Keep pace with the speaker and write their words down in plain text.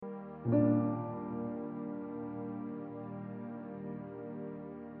Hey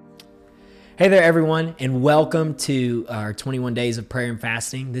there, everyone, and welcome to our 21 days of prayer and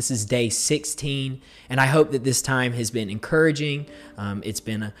fasting. This is day 16, and I hope that this time has been encouraging. It's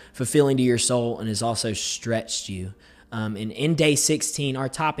been fulfilling to your soul and has also stretched you. And in day 16, our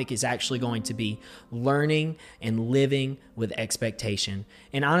topic is actually going to be learning and living with expectation.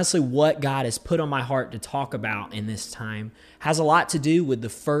 And honestly, what God has put on my heart to talk about in this time has a lot to do with the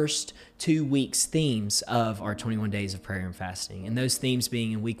first 2 weeks' themes of our 21 days of prayer and fasting. And those themes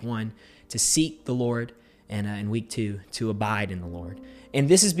being in week 1, to seek the Lord, and in week 2, to abide in the Lord. And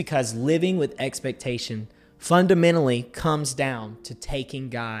this is because living with expectation fundamentally comes down to taking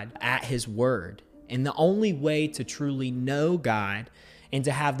God at His word. And the only way to truly know God and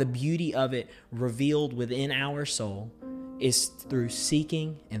to have the beauty of it revealed within our soul is through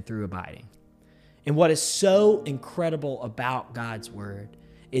seeking and through abiding. And what is so incredible about God's word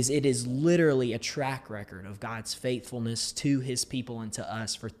is it is literally a track record of God's faithfulness to His people and to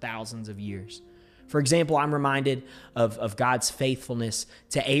us for thousands of years. For example, I'm reminded of God's faithfulness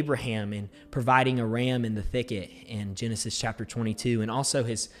to Abraham in providing a ram in the thicket in Genesis chapter 22, and also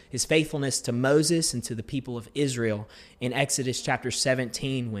his faithfulness to Moses and to the people of Israel in Exodus chapter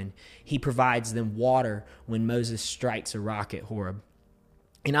 17 when He provides them water when Moses strikes a rock at Horeb.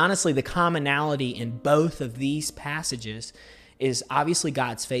 And honestly, the commonality in both of these passages is obviously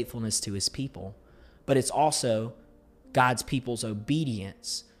God's faithfulness to His people, but it's also God's people's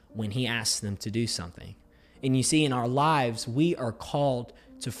obedience when He asks them to do something. And you see, in our lives, we are called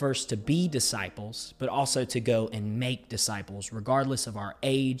to first to be disciples, but also to go and make disciples, regardless of our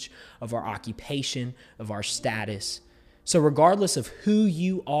age, of our occupation, of our status. So regardless of who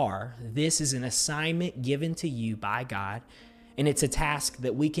you are, this is an assignment given to you by God, and it's a task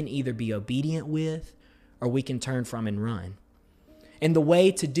that we can either be obedient with or we can turn from and run. And the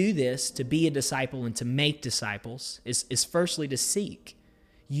way to do this, to be a disciple and to make disciples, is firstly to seek.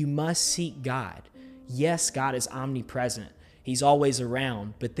 You must seek God. Yes, God is omnipresent. He's always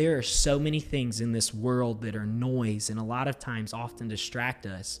around, but there are so many things in this world that are noise and a lot of times often distract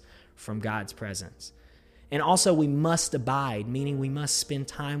us from God's presence. And also we must abide, meaning we must spend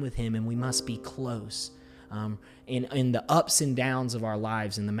time with Him and we must be close. In the ups and downs of our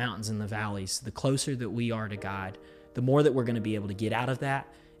lives, in the mountains and the valleys, the closer that we are to God, the more that we're going to be able to get out of that,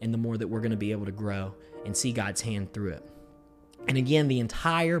 and the more that we're going to be able to grow and see God's hand through it. And again, the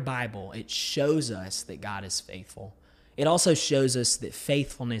entire Bible, it shows us that God is faithful. It also shows us that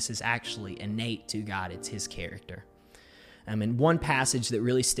faithfulness is actually innate to God. It's His character. And one passage that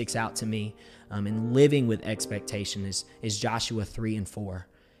really sticks out to me in living with expectation is Joshua 3 and 4.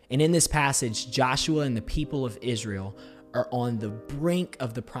 And in this passage, Joshua and the people of Israel are on the brink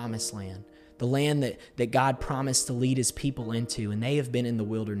of the promised land. The land that God promised to lead His people into, and they have been in the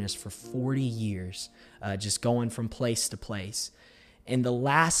wilderness for 40 years, just going from place to place. And the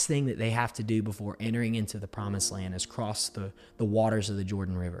last thing that they have to do before entering into the promised land is cross the waters of the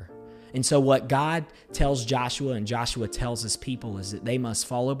Jordan River. And so what God tells Joshua and Joshua tells His people is that they must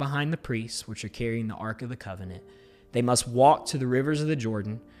follow behind the priests, which are carrying the Ark of the Covenant. They must walk to the rivers of the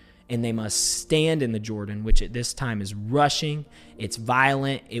Jordan, and they must stand in the Jordan, which at this time is rushing, it's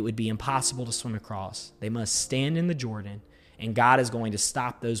violent, it would be impossible to swim across. They must stand in the Jordan, and God is going to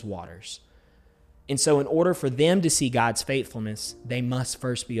stop those waters. And so in order for them to see God's faithfulness, they must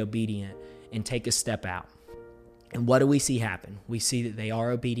first be obedient and take a step out. And what do we see happen? We see that they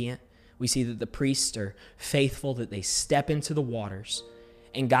are obedient. We see that the priests are faithful, that they step into the waters.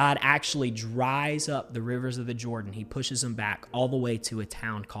 And God actually dries up the rivers of the Jordan. He pushes them back all the way to a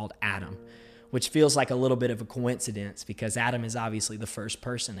town called Adam, which feels like a little bit of a coincidence because Adam is obviously the first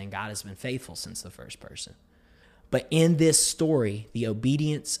person and God has been faithful since the first person. But in this story, the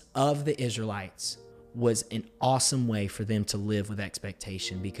obedience of the Israelites was an awesome way for them to live with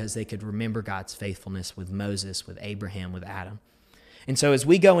expectation because they could remember God's faithfulness with Moses, with Abraham, with Adam. And so as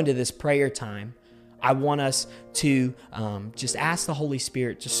we go into this prayer time, I want us to just ask the Holy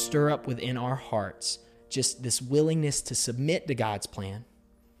Spirit to stir up within our hearts just this willingness to submit to God's plan,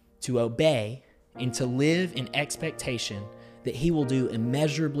 to obey, and to live in expectation that He will do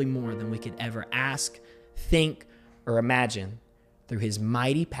immeasurably more than we could ever ask, think, or imagine through His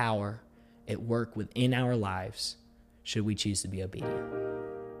mighty power at work within our lives, should we choose to be obedient.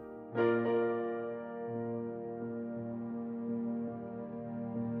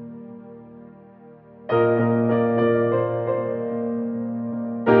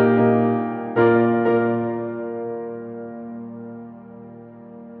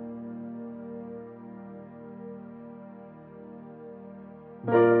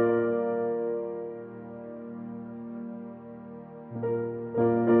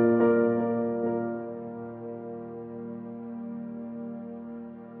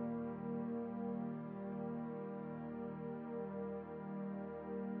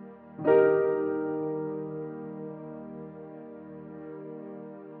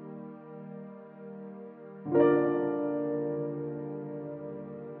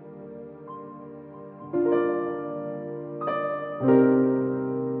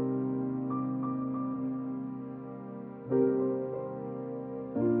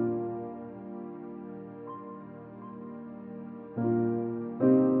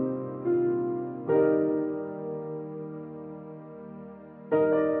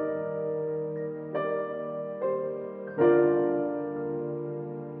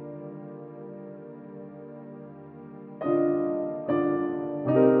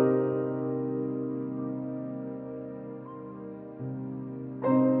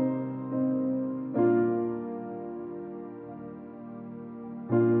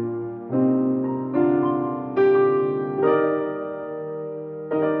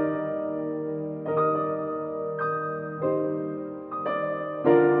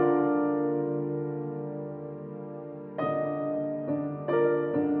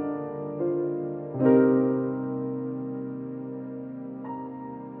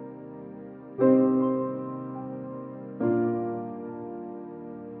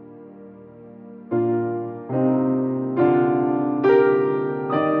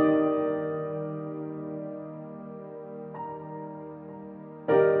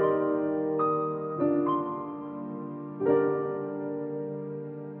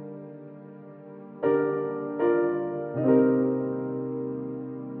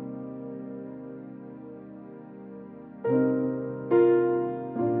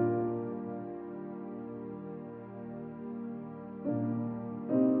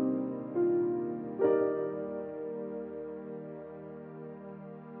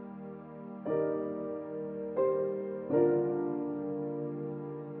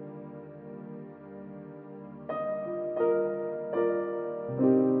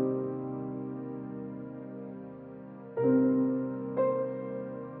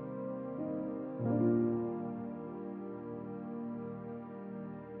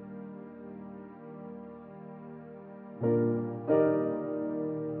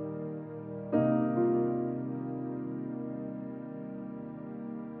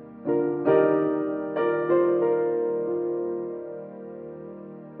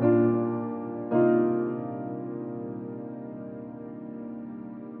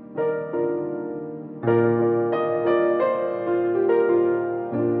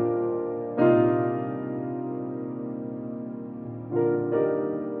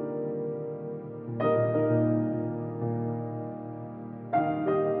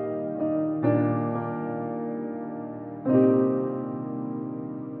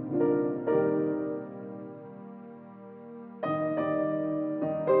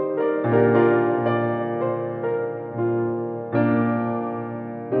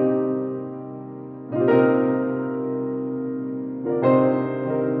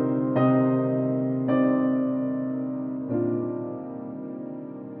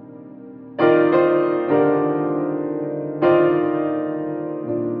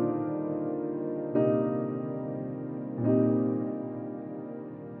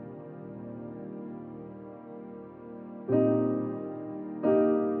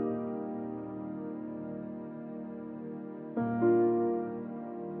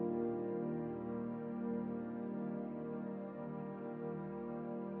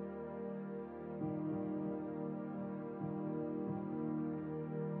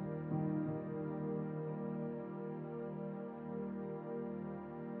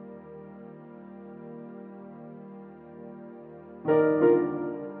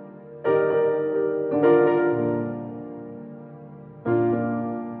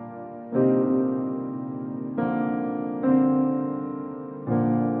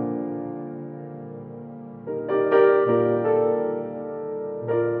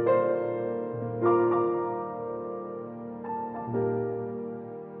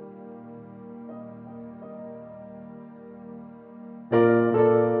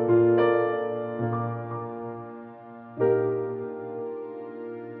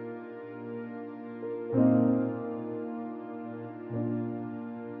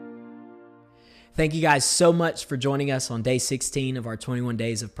 Thank you guys so much for joining us on day 16 of our 21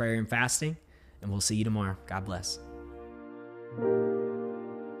 days of prayer and fasting, and we'll see you tomorrow. God bless.